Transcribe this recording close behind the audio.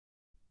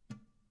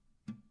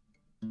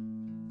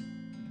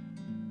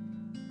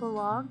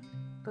belong,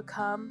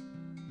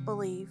 become,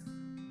 believe.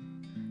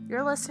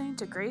 You're listening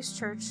to Grace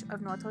Church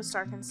of Northwest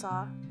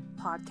Arkansas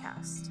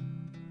podcast.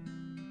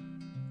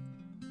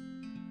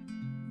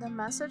 The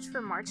message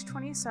for March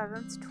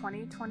 27th,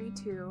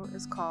 2022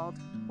 is called,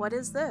 What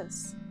is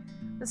This?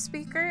 The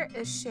speaker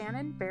is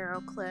Shannon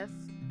Barrowcliff,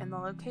 and the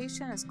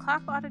location is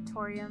Clapp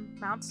Auditorium,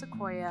 Mount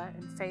Sequoia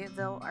in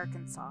Fayetteville,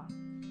 Arkansas.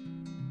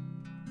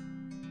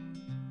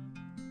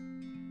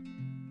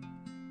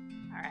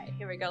 All right,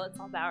 here we go. Let's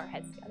all bow our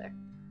heads together.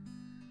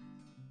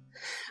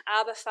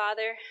 Abba,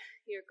 Father,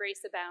 your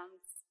grace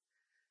abounds.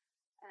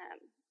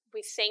 We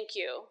thank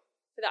you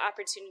for the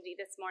opportunity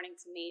this morning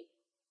to meet,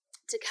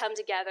 to come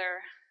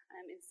together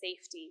in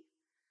safety,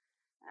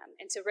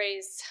 and to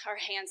raise our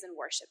hands in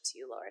worship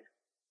to you, Lord.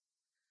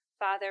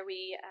 Father,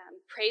 we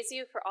praise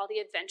you for all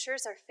the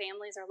adventures our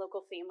families, our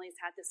local families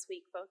had this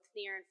week, both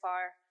near and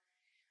far.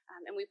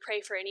 And we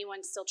pray for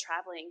anyone still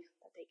traveling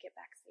that they get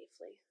back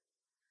safely.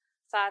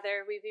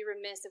 Father, we'd be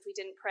remiss if we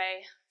didn't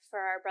pray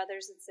for our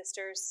brothers and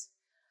sisters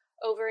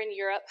over in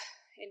Europe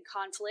in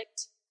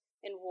conflict,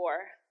 in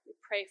war. We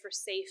pray for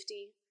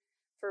safety,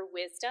 for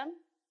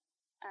wisdom,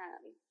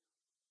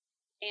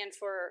 and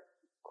for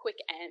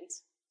quick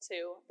end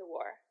to the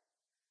war.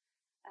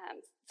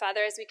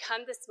 Father, as we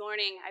come this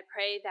morning, I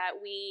pray that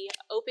we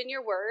open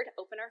your word,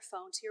 open our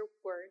phone to your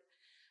word,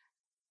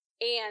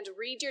 and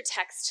read your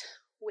text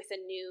with a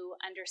new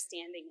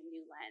understanding, a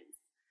new lens.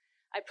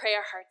 I pray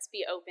our hearts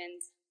be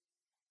opened,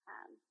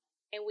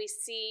 and we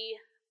see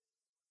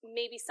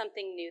maybe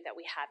something new that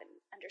we haven't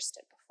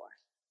understood before.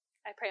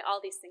 I pray all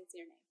these things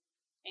in your name.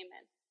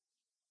 Amen.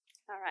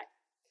 All right.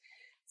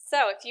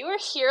 So if you were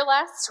here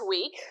last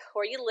week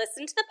or you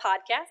listened to the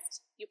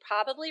podcast, you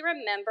probably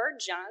remember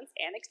John's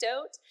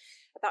anecdote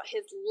about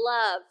his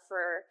love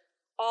for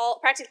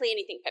practically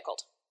anything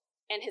pickled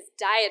and his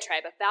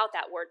diatribe about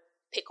that word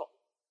pickle.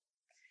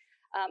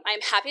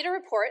 I'm happy to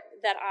report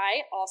that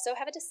I also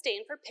have a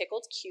disdain for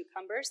pickled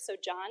cucumbers. So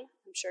John,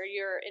 I'm sure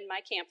you're in my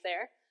camp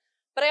there.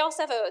 But I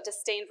also have a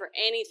disdain for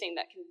anything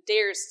that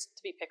dares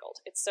to be pickled.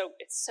 It's so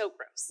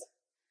gross.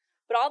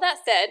 But all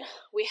that said,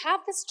 we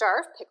have this jar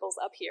of pickles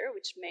up here,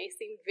 which may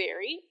seem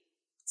very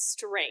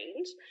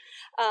strange.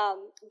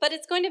 But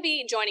it's going to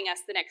be joining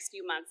us the next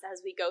few months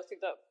as we go through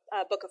the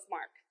book of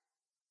Mark.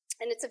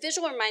 And it's a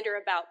visual reminder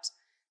about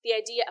the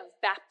idea of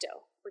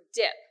bapto, or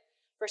dip,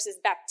 versus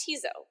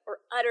baptizo,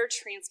 or utter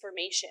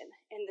transformation,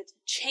 and the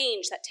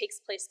change that takes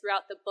place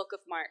throughout the book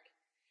of Mark,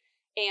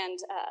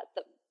 and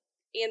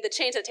the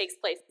change that takes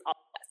place in all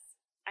of us.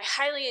 I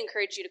highly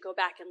encourage you to go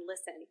back and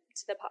listen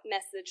to the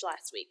message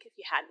last week if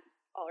you hadn't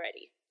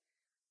already.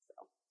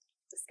 So,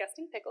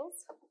 disgusting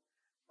pickles,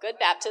 good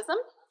baptism.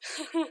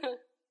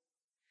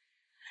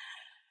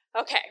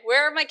 Okay,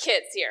 where are my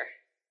kids here?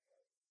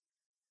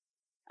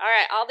 All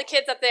right, all the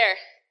kids up there.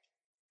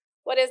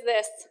 What is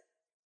this?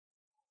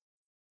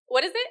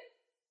 What is it?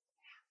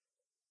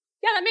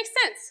 Yeah, that makes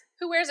sense.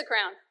 Who wears a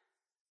crown?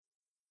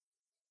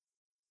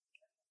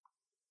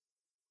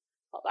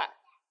 Hold on.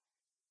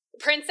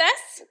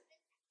 Princess?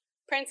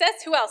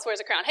 Princess? Who else wears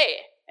a crown? Hey,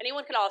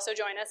 anyone can also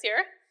join us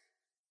here.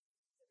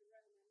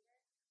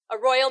 A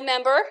royal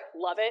member.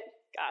 Love it.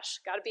 Gosh,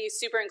 got to be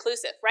super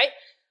inclusive, right?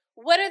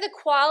 What are the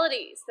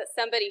qualities that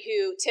somebody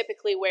who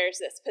typically wears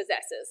this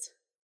possesses?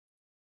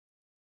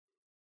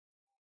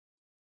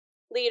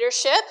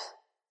 Leadership.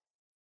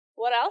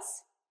 What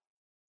else?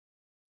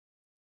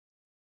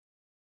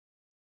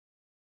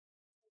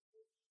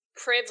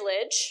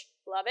 Privilege.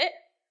 Love it.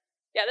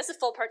 Yeah, this is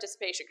full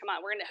participation. Come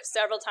on, we're going to have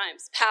several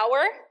times.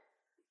 Power.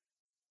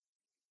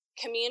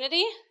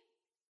 Community.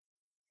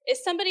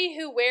 Is somebody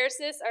who wears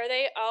this, are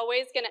they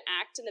always going to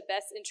act in the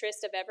best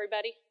interest of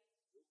everybody?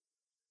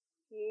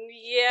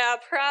 Yeah,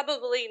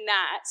 probably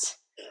not.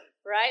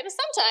 Right? But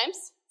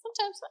sometimes,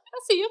 I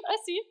see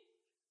you.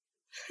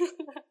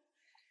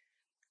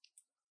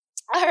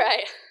 All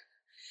right.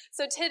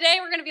 So today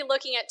we're going to be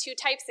looking at two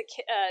types of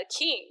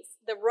kings,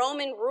 the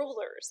Roman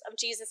rulers of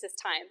Jesus'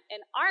 time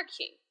and our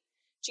king,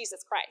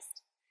 Jesus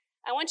Christ.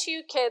 I want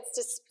you kids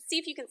to see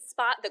if you can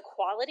spot the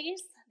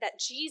qualities that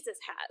Jesus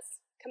has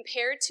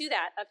compared to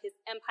that of his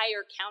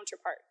empire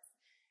counterparts,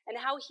 and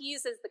how he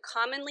uses the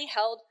commonly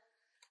held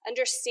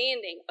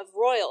understanding of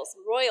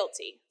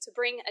royalty to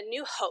bring a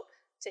new hope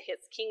to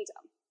his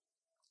kingdom.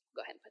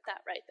 Go ahead and put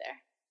that right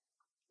there.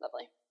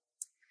 Lovely.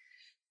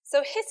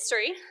 So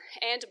history,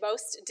 and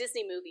most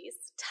Disney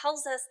movies,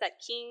 tells us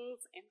that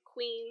kings and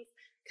queens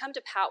come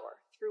to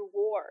power through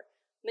war,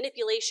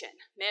 manipulation,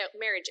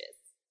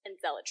 marriages, and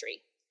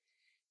zealotry.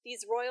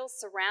 These royals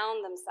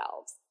surround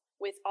themselves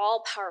with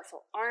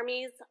all-powerful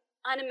armies,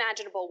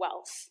 unimaginable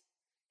wealth,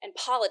 and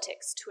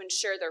politics to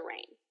ensure their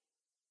reign.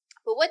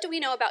 But what do we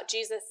know about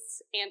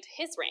Jesus and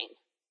his reign?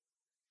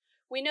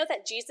 We know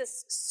that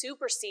Jesus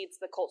supersedes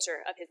the culture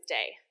of his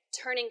day,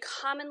 turning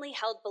commonly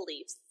held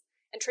beliefs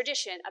and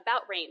tradition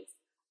about reigns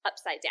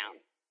upside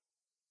down.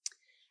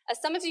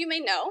 As some of you may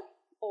know,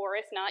 or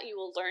if not, you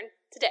will learn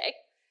today,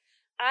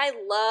 I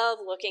love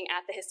looking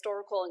at the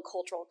historical and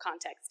cultural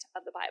context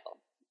of the Bible.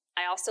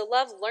 I also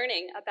love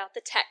learning about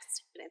the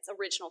text in its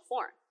original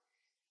form.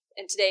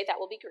 And today that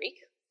will be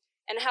Greek,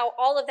 and how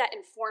all of that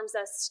informs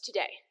us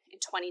today in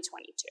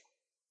 2022.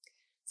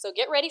 So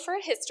get ready for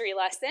a history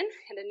lesson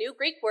and a new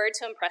Greek word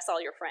to impress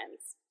all your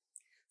friends.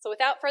 So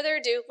without further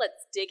ado,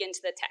 let's dig into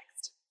the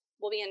text.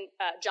 We'll be in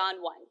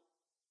John 1,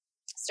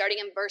 starting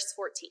in verse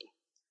 14.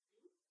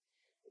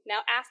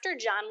 Now after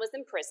John was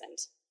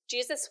imprisoned,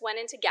 Jesus went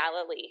into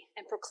Galilee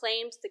and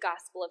proclaimed the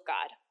gospel of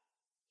God.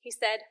 He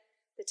said,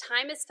 "The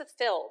time is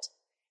fulfilled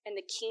and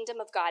the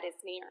kingdom of God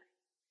is near.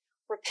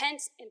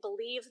 Repent and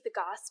believe the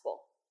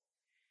gospel."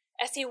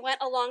 As he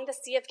went along the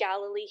Sea of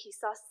Galilee, he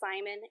saw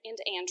Simon and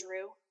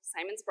Andrew,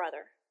 Simon's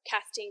brother,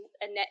 casting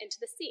a net into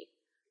the sea,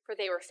 for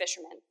they were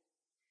fishermen.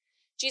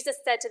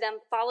 Jesus said to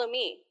them, "Follow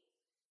me,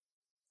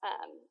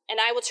 and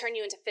I will turn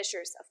you into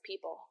fishers of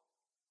people."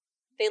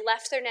 They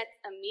left their nets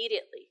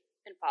immediately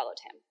and followed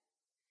him.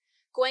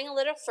 Going a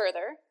little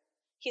further,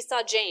 he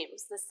saw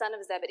James, the son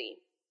of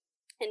Zebedee,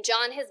 and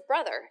John, his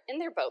brother, in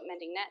their boat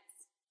mending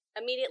nets.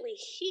 Immediately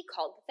he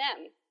called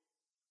them,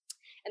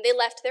 and they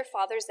left their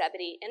father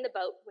Zebedee in the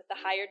boat with the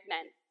hired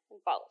men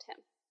and followed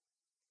him.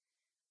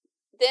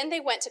 Then they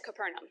went to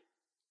Capernaum.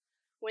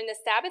 When the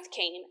Sabbath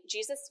came,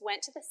 Jesus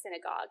went to the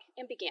synagogue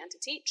and began to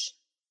teach.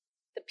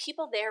 The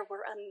people there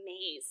were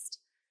amazed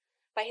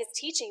by his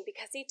teaching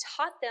because he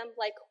taught them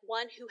like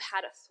one who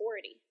had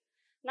authority,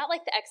 not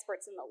like the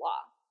experts in the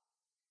law.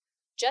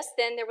 Just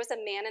then there was a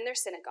man in their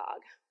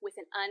synagogue with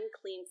an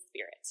unclean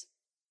spirit.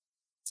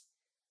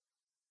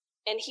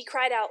 And he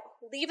cried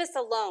out, "Leave us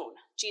alone,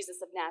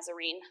 Jesus of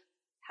Nazarene.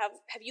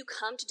 Have you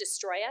come to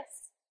destroy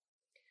us?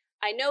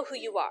 I know who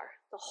you are,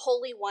 the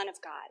Holy One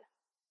of God."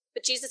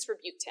 But Jesus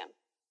rebuked him.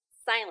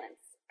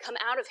 "Silence, come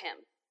out of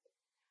him."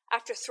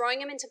 After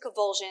throwing him into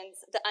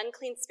convulsions, the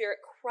unclean spirit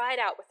cried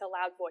out with a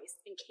loud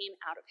voice and came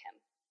out of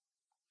him.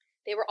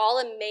 They were all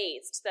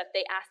amazed so that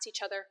they asked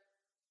each other,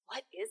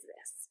 "What is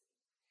this?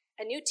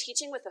 A new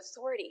teaching with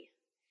authority.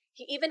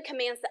 He even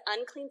commands the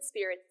unclean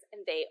spirits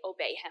and they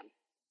obey him."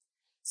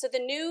 So the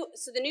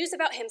news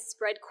about him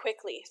spread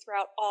quickly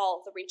throughout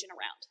all the region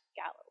around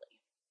Galilee.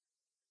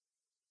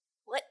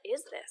 What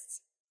is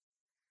this?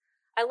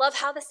 I love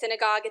how the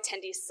synagogue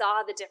attendees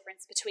saw the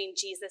difference between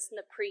Jesus and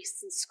the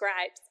priests and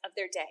scribes of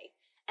their day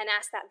and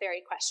asked that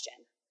very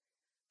question.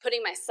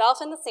 Putting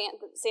myself in the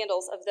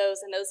sandals of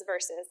those in those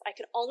verses, I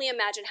can only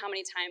imagine how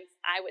many times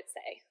I would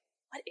say,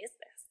 "What is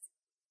this?"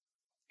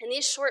 In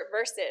these short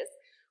verses,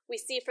 we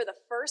see for the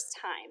first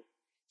time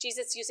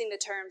Jesus using the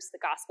terms the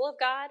gospel of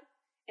God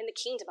and the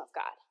kingdom of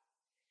God.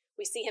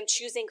 We see him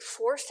choosing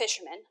 4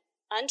 fishermen,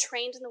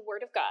 untrained in the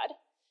word of God,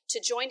 to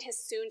join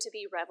his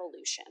soon-to-be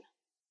revolution,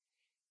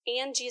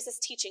 and Jesus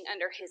teaching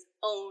under his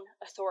own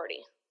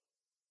authority.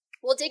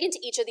 We'll dig into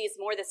each of these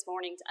more this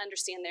morning to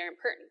understand their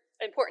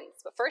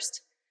importance, but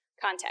first,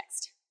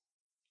 context.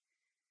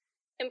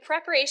 In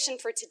preparation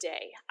for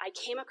today, I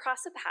came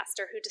across a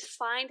pastor who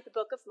defined the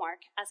book of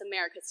Mark as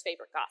America's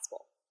favorite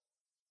gospel.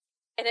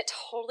 And it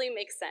totally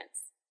makes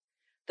sense.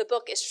 The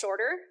book is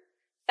shorter,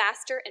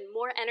 faster, and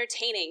more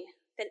entertaining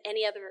than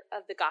any other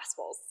of the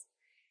Gospels.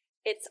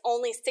 It's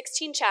only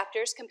 16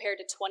 chapters compared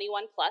to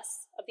 21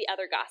 plus of the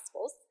other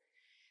Gospels,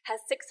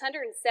 has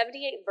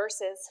 678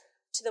 verses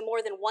to the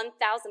more than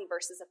 1,000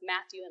 verses of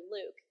Matthew and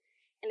Luke,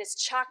 and is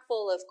chock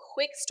full of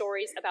quick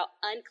stories about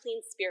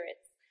unclean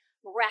spirits,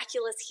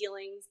 miraculous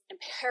healings, and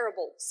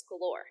parables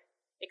galore.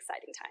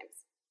 Exciting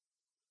times.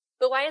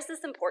 But why is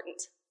this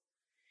important?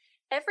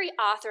 Every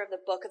author of the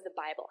book of the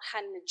Bible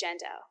had an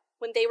agenda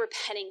when they were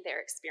penning their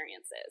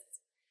experiences,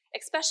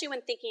 especially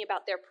when thinking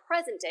about their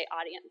present-day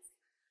audience,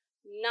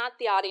 not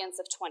the audience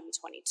of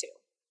 2022.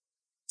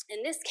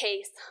 In this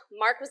case,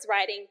 Mark was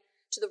writing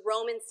to the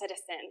Roman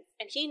citizens,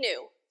 and he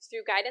knew,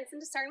 through guidance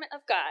and discernment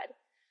of God,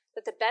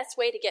 that the best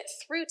way to get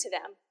through to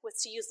them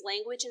was to use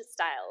language and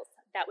styles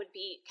that would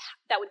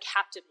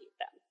captivate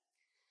them.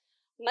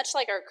 Much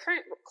like our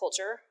current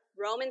culture,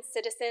 Roman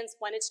citizens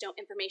wanted to know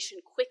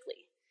information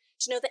quickly,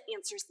 to know the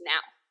answers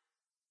now.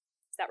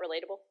 Is that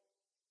relatable?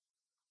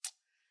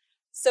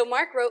 So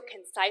Mark wrote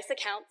concise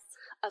accounts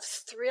of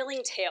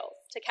thrilling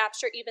tales to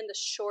capture even the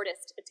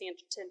shortest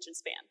attention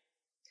span.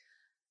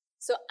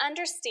 So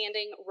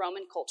understanding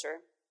Roman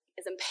culture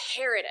is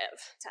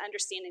imperative to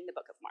understanding the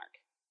book of Mark.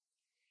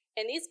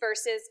 In these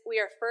verses, we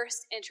are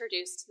first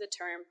introduced to the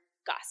term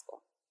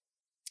gospel.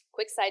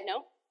 Quick side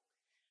note,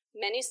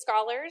 many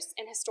scholars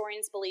and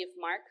historians believe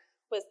Mark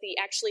was the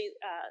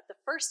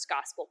first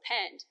gospel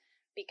penned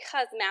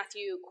because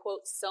Matthew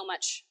quotes so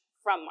much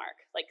from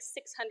Mark, like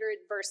 600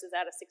 verses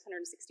out of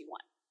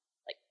 661,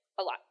 like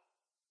a lot.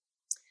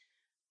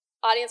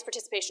 Audience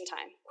participation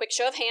time. Quick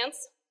show of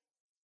hands.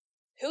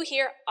 Who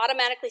here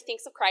automatically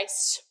thinks of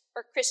Christ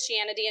or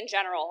Christianity in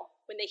general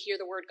when they hear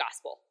the word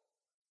gospel?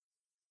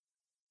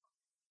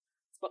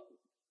 Well,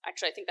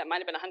 actually, I think that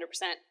might have been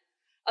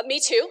 100%.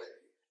 Me too.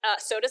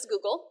 So does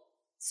Google.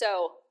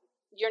 So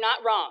you're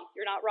not wrong.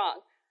 You're not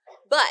wrong.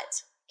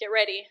 But get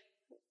ready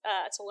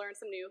to learn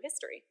some new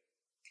history.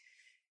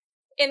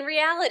 In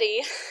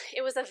reality,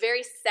 it was a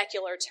very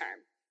secular term,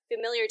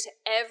 familiar to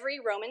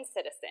every Roman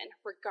citizen,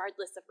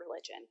 regardless of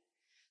religion.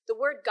 The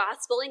word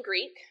gospel in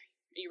Greek,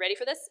 are you ready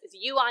for this? Is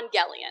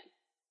euangelion.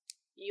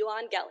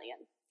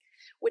 Euangelion,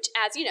 which,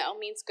 as you know,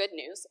 means good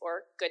news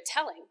or good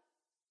telling.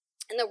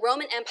 In the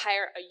Roman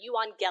Empire, a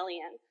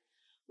euangelion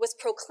was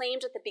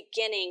proclaimed at the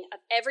beginning of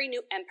every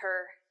new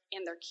emperor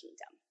and their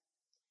kingdom.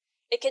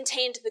 It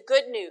contained the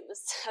good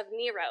news of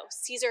Nero,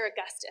 Caesar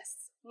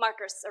Augustus,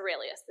 Marcus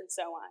Aurelius, and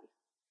so on.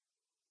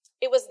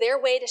 It was their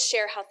way to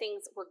share how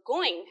things were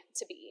going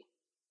to be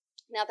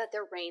now that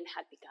their reign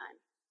had begun.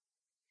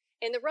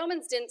 And the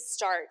Romans didn't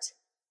start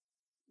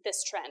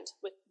this trend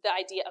with the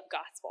idea of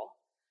gospel.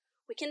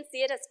 We can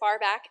see it as far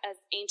back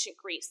as ancient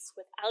Greece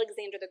with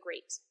Alexander the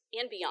Great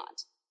and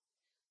beyond.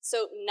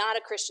 So not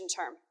a Christian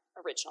term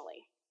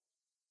originally.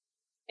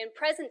 In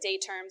present day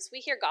terms, we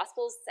hear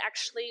gospels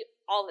actually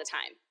all the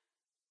time.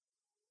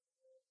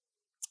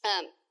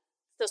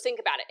 So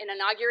think about it. In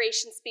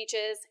inauguration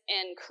speeches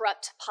and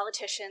corrupt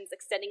politicians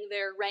extending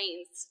their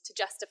reigns to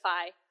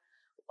justify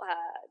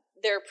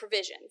their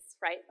provisions,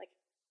 right? Like,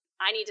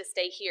 I need to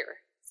stay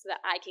here so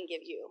that I can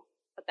give you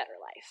a better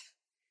life.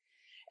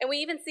 And we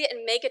even see it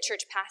in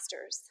megachurch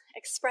pastors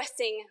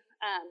expressing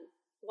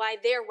why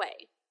their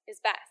way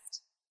is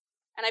best.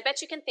 And I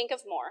bet you can think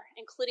of more,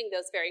 including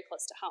those very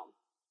close to home.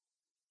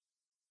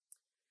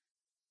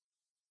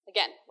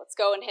 Again, let's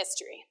go in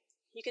history.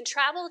 You can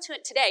travel to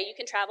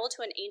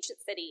an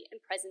ancient city in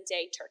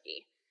present-day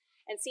Turkey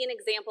and see an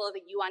example of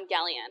a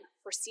euangelion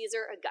for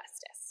Caesar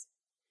Augustus.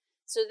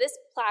 So this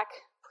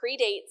plaque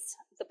predates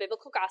the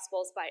biblical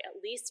Gospels by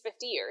at least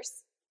 50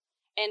 years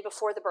and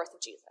before the birth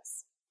of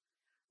Jesus.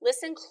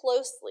 Listen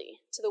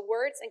closely to the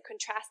words and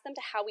contrast them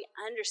to how we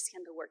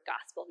understand the word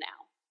gospel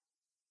now.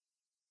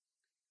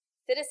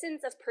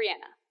 Citizens of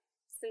Priena,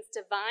 since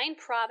divine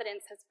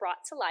providence has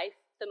brought to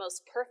life the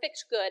most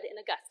perfect good in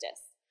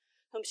Augustus,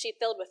 whom she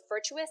filled with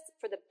virtuous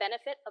for the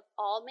benefit of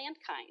all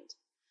mankind,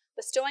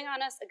 bestowing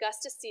on us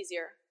Augustus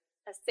Caesar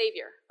as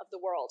savior of the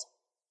world.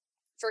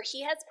 For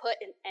he has put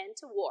an end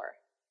to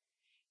war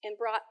and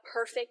brought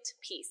perfect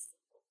peace.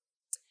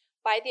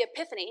 By the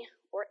epiphany,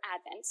 or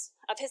advent,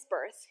 of his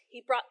birth,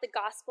 he brought the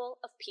gospel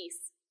of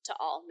peace to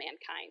all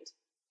mankind.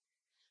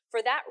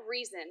 For that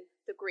reason,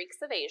 the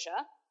Greeks of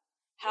Asia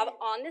have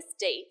on this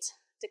date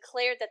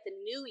declared that the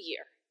new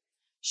year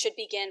should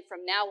begin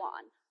from now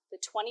on, the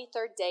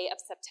 23rd day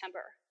of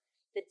September,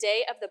 the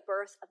day of the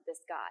birth of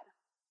this God.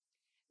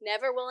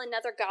 Never will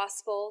another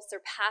gospel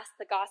surpass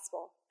the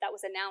gospel that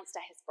was announced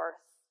at his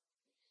birth.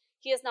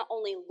 He is not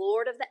only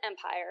Lord of the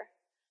empire,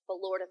 but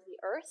Lord of the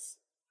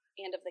earth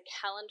and of the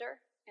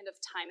calendar and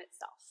of time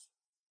itself.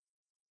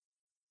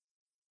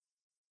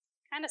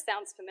 Kind of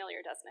sounds familiar,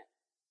 doesn't it?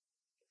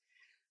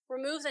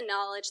 Remove the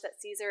knowledge that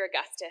Caesar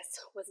Augustus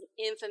was an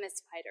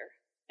infamous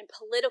fighter and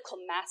political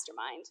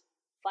mastermind.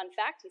 Fun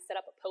fact, he set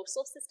up a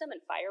postal system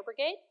and fire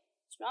brigade.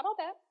 It's not all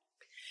bad.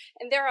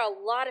 And there are a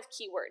lot of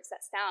keywords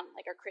that sound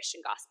like our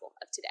Christian gospel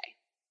of today.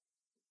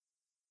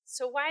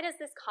 So why does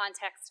this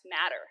context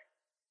matter?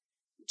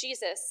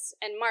 Jesus,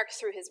 and Mark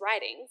through his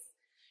writings,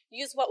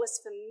 used what was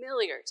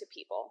familiar to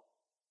people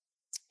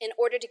in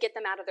order to get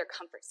them out of their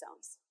comfort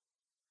zones.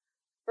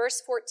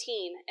 Verse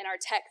 14 in our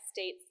text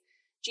states,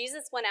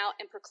 Jesus went out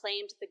and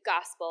proclaimed the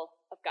gospel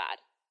of God.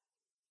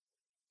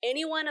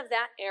 Anyone of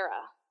that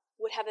era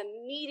would have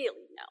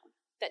immediately known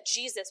that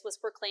Jesus was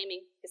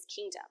proclaiming his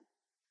kingdom,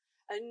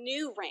 a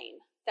new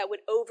reign that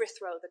would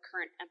overthrow the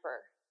current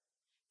emperor.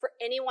 For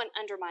anyone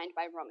undermined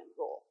by Roman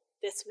rule,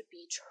 this would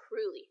be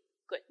truly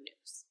good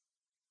news.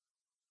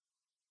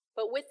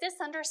 But with this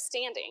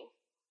understanding,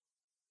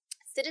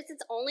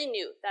 citizens only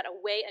knew that a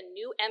way a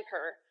new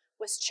emperor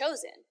was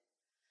chosen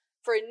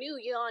for a new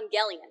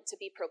euangelion to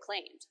be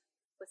proclaimed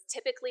was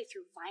typically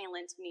through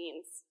violent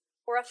means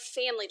or a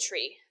family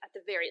tree at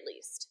the very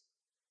least.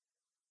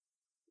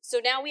 So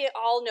now we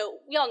all know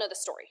the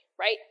story,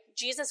 right?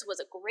 Jesus was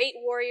a great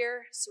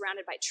warrior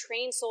surrounded by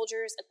trained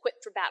soldiers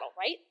equipped for battle,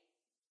 right?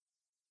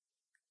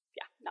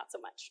 Yeah, not so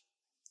much.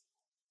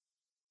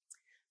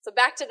 So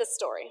back to the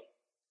story.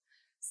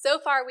 So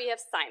far we have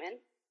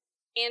Simon,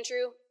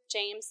 Andrew,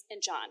 James,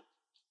 and John,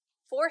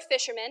 4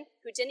 fishermen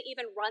who didn't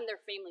even run their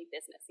family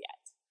business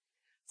yet.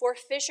 4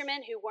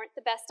 fishermen who weren't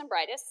the best and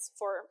brightest,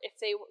 for if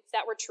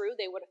that were true,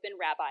 they would have been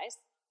rabbis.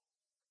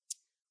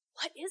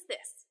 What is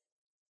this?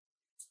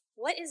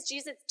 What is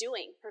Jesus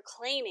doing,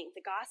 proclaiming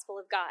the gospel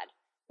of God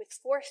with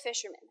 4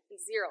 fishermen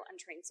and 0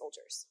 untrained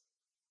soldiers?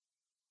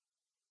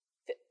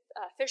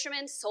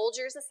 Fishermen,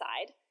 soldiers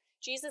aside,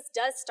 Jesus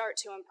does start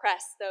to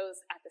impress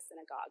those at the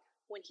synagogue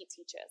when he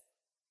teaches.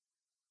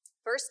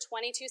 Verse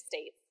 22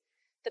 states,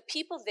 the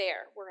people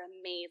there were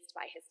amazed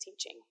by his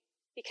teaching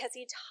because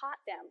he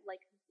taught them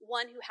like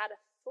one who had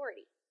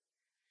authority,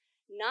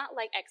 not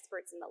like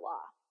experts in the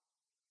law.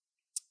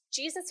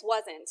 Jesus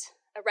wasn't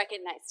a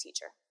recognized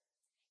teacher,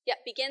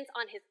 yet begins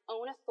on his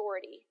own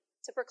authority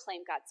to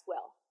proclaim God's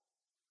will.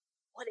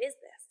 What is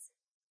this?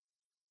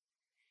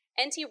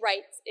 N.T.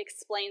 Wright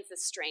explains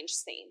this strange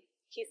scene.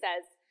 He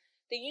says,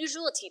 The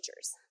usual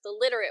teachers, the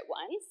literate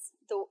ones,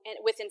 and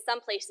within some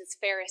places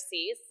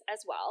Pharisees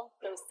as well,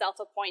 those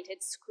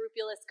self-appointed,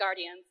 scrupulous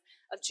guardians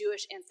of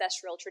Jewish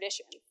ancestral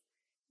traditions,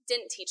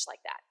 didn't teach like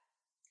that.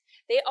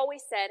 They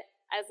always said,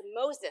 as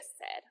Moses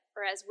said,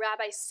 or as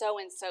Rabbi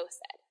so-and-so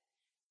said.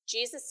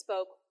 Jesus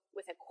spoke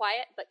with a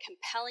quiet but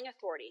compelling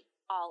authority,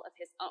 all of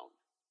his own.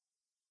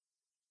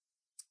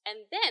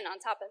 And then, on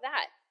top of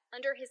that,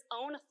 under his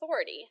own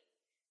authority,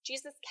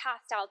 Jesus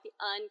cast out the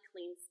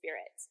unclean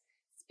spirits,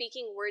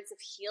 speaking words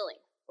of healing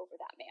over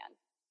that man.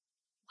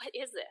 What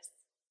is this?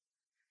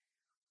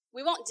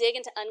 We won't dig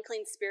into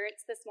unclean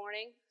spirits this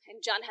morning,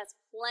 and John has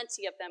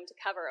plenty of them to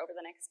cover over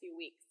the next few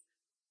weeks.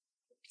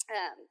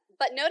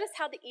 But notice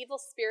how the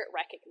evil spirit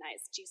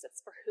recognized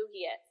Jesus for who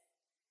he is.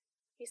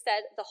 He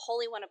said, the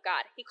Holy One of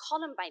God. He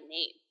called him by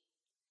name.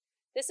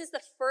 This is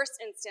the first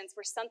instance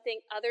where something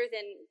other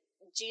than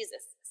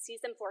Jesus sees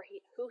him for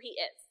who he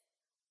is,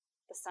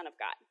 the Son of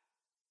God.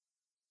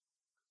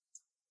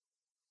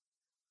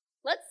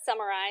 Let's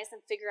summarize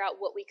and figure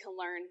out what we can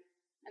learn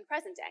in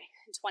present day,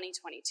 in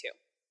 2022.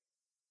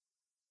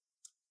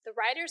 The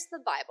writers of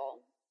the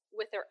Bible,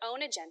 with their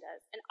own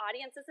agendas and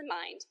audiences in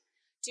mind,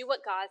 do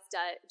what God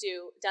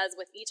does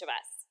with each of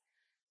us.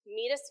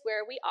 Meet us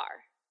where we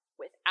are,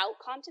 without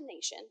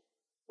condemnation,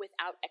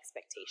 without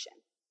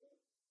expectation.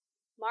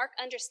 Mark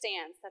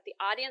understands that the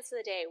audience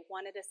of the day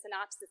wanted a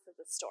synopsis of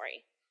the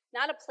story,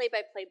 not a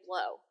play-by-play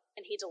blow,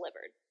 and he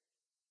delivered.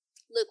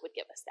 Luke would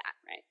give us that,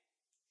 right?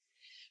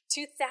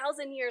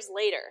 2,000 years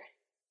later,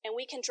 and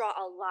we can draw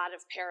a lot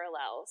of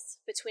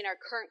parallels between our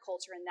current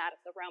culture and that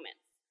of the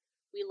Romans.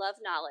 We love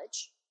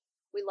knowledge,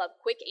 we love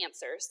quick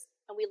answers,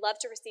 and we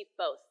love to receive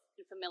both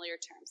in familiar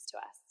terms to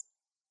us.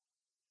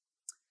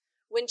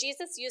 When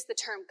Jesus used the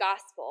term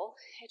gospel,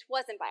 it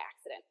wasn't by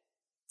accident.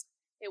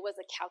 It was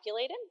a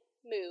calculated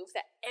move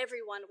that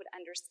everyone would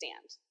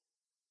understand.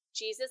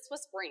 Jesus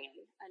was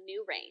bringing a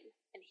new reign,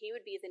 and he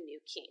would be the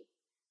new king,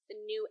 the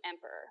new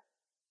emperor.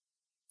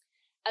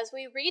 As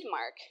we read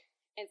Mark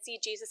and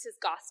see Jesus'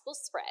 gospel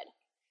spread,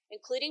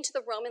 including to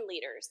the Roman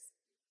leaders,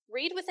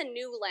 read with a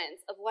new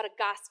lens of what a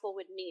gospel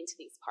would mean to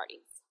these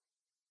parties.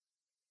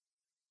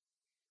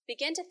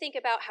 Begin to think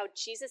about how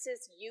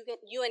Jesus'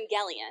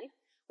 euangelion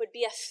would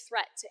be a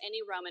threat to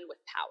any Roman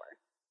with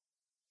power.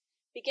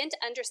 Begin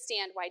to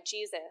understand why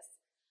Jesus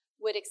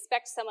would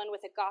expect someone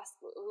with a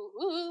gospel.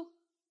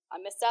 I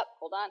messed up.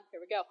 Hold on.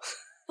 Here we go.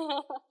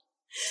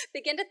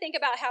 Begin to think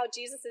about how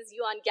Jesus'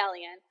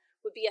 euangelion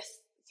would be a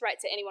threat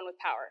to anyone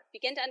with power.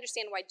 Begin to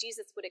understand why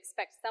Jesus would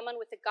expect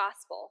someone with the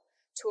gospel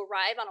to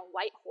arrive on a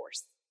white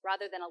horse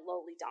rather than a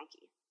lowly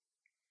donkey.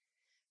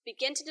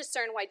 Begin to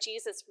discern why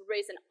Jesus would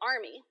raise an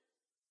army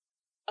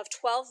of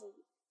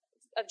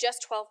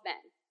just 12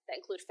 men that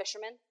include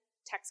fishermen,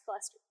 tax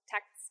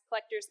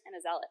collectors, and a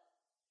zealot.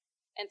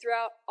 And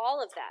throughout all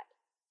of that,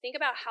 think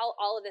about how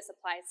all of this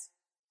applies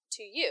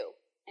to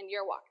you and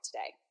your walk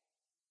today.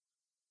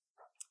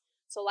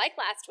 So like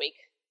last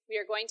week, we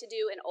are going to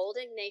do an old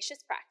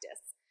Ignatius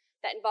practice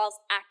that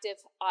involves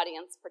active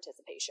audience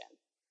participation.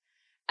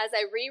 As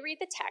I reread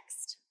the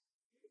text,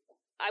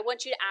 I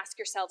want you to ask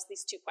yourselves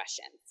these two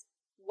questions.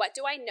 What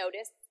do I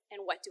notice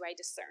and what do I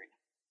discern?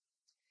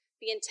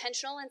 Be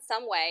intentional in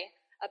some way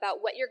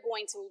about what you're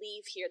going to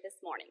leave here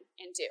this morning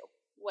and do.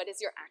 What is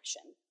your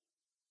action?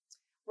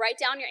 Write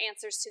down your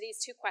answers to these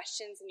two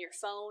questions in your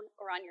phone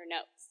or on your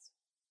notes.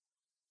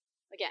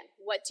 Again,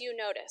 what do you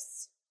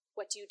notice?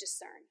 What do you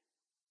discern?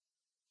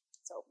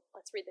 So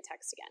let's read the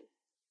text again.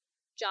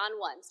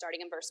 John 1, starting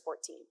in verse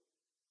 14.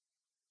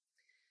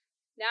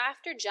 Now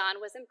after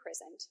John was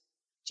imprisoned,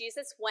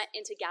 Jesus went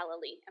into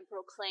Galilee and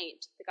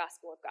proclaimed the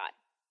gospel of God.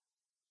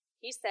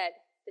 He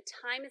said, "The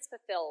time is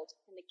fulfilled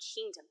and the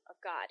kingdom of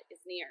God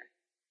is near.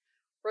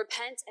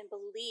 Repent and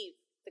believe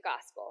the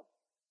gospel."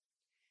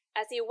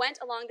 As he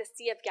went along the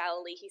Sea of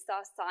Galilee, he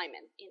saw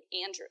Simon and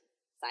Andrew,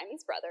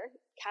 Simon's brother,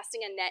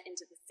 casting a net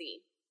into the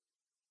sea,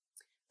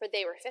 for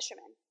they were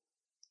fishermen.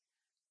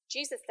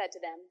 Jesus said to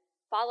them,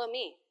 "Follow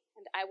me,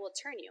 and I will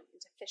turn you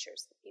into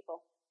fishers of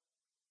people."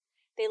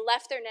 They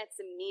left their nets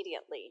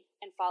immediately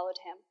and followed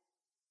him.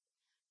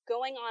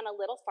 Going on a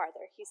little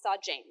farther, he saw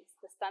James,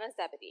 the son of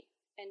Zebedee,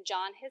 and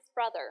John, his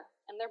brother,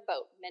 in their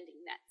boat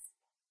mending nets.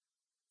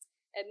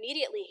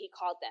 Immediately he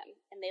called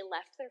them, and they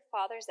left their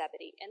father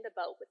Zebedee in the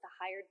boat with the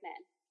hired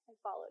men and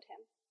followed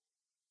him.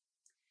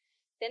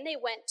 Then they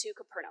went to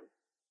Capernaum.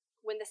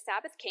 When the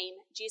Sabbath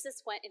came,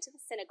 Jesus went into the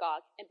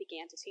synagogue and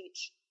began to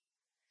teach.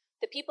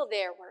 The people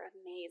there were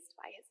amazed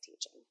by his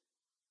teaching,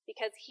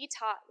 because he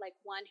taught like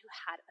one who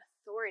had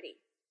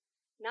authority,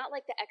 not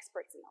like the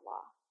experts in the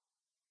law.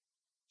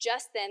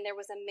 Just then there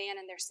was a man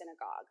in their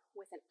synagogue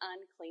with an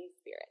unclean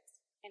spirit,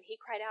 and he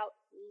cried out,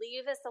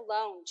 "Leave us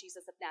alone,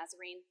 Jesus of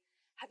Nazarene.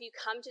 Have you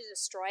come to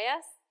destroy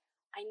us?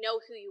 I know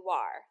who you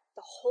are,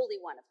 the Holy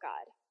One of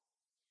God."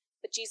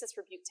 But Jesus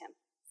rebuked him.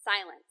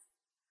 "Silence.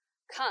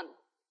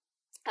 Come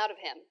out of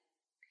him."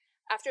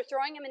 After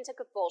throwing him into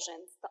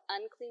convulsions, the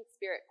unclean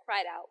spirit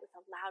cried out with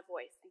a loud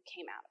voice and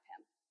came out of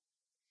him.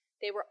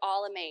 They were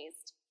all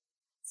amazed,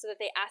 so that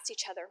they asked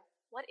each other,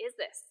 "What is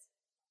this?"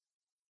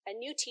 a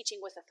new teaching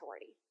with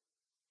authority.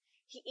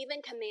 He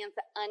even commands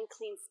the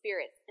unclean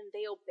spirits, and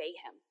they obey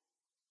him.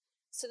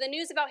 So the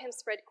news about him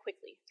spread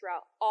quickly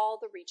throughout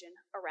all the region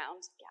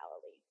around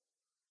Galilee.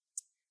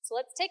 So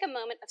let's take a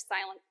moment of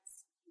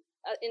silence,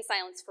 in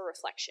silence for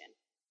reflection.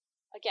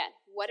 Again,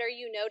 what are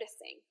you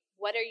noticing?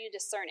 What are you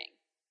discerning?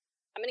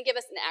 I'm going to give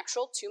us an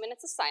actual 2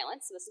 minutes of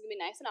silence, so this is going to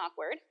be nice and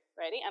awkward.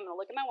 Ready? I'm going to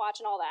look at my watch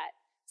and all that,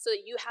 so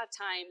that you have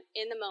time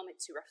in the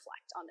moment to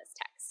reflect on this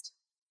text.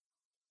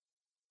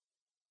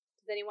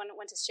 Does anyone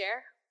want to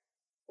share?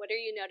 What are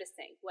you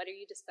noticing? What are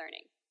you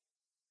discerning?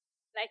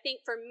 And I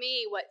think for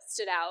me, what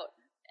stood out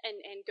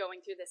and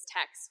going through this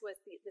text was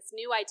this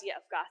new idea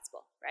of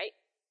gospel, right?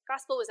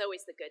 Gospel was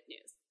always the good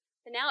news,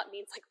 but now it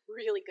means like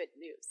really good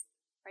news,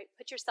 right?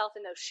 Put yourself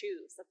in those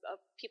shoes of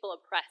people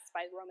oppressed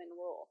by Roman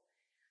rule.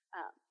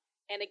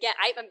 And again,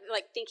 I'm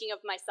like thinking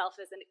of myself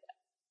as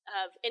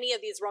of any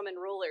of these Roman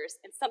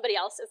rulers, and somebody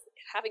else is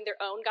having their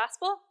own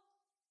gospel.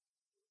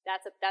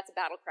 That's a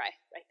battle cry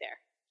right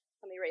there.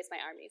 Let me raise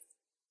my armies.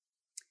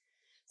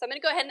 So I'm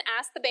going to go ahead and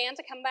ask the band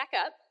to come back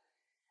up.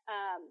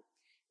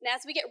 And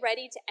as we get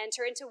ready to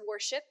enter into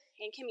worship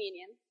and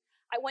communion,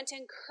 I want to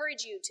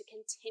encourage you to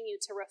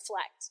continue to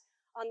reflect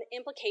on the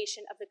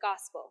implication of the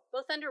gospel,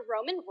 both under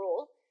Roman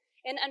rule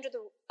and under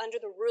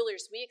the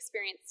rulers we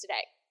experience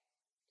today.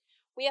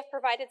 We have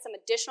provided some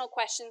additional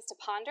questions to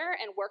ponder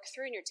and work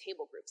through in your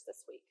table groups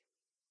this week.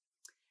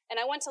 And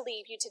I want to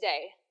leave you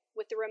today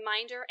with the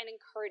reminder and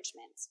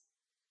encouragement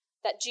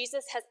that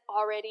Jesus has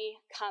already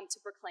come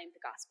to proclaim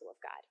the gospel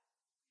of God.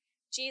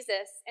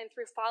 Jesus, and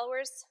through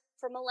followers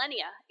for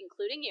millennia,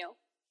 including you,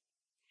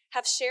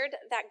 have shared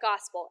that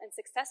gospel and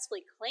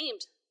successfully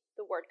claimed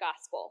the word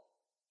gospel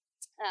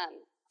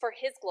for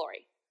his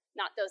glory,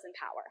 not those in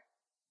power.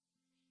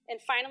 And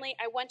finally,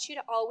 I want you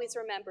to always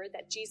remember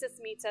that Jesus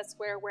meets us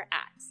where we're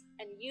at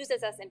and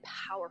uses us in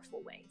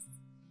powerful ways.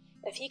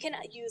 If he can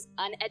use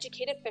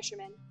uneducated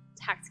fishermen,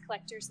 tax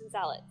collectors, and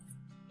zealots,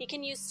 he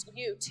can use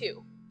you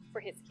too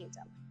for his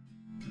kingdom.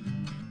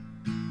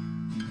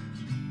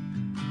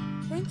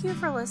 Thank you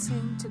for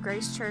listening to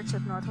Grace Church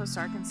of Northwest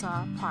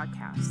Arkansas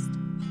podcast.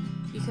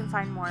 You can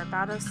find more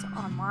about us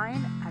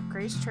online at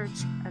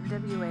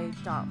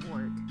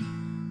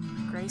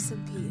gracechurchnwa.org. Grace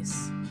and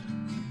peace.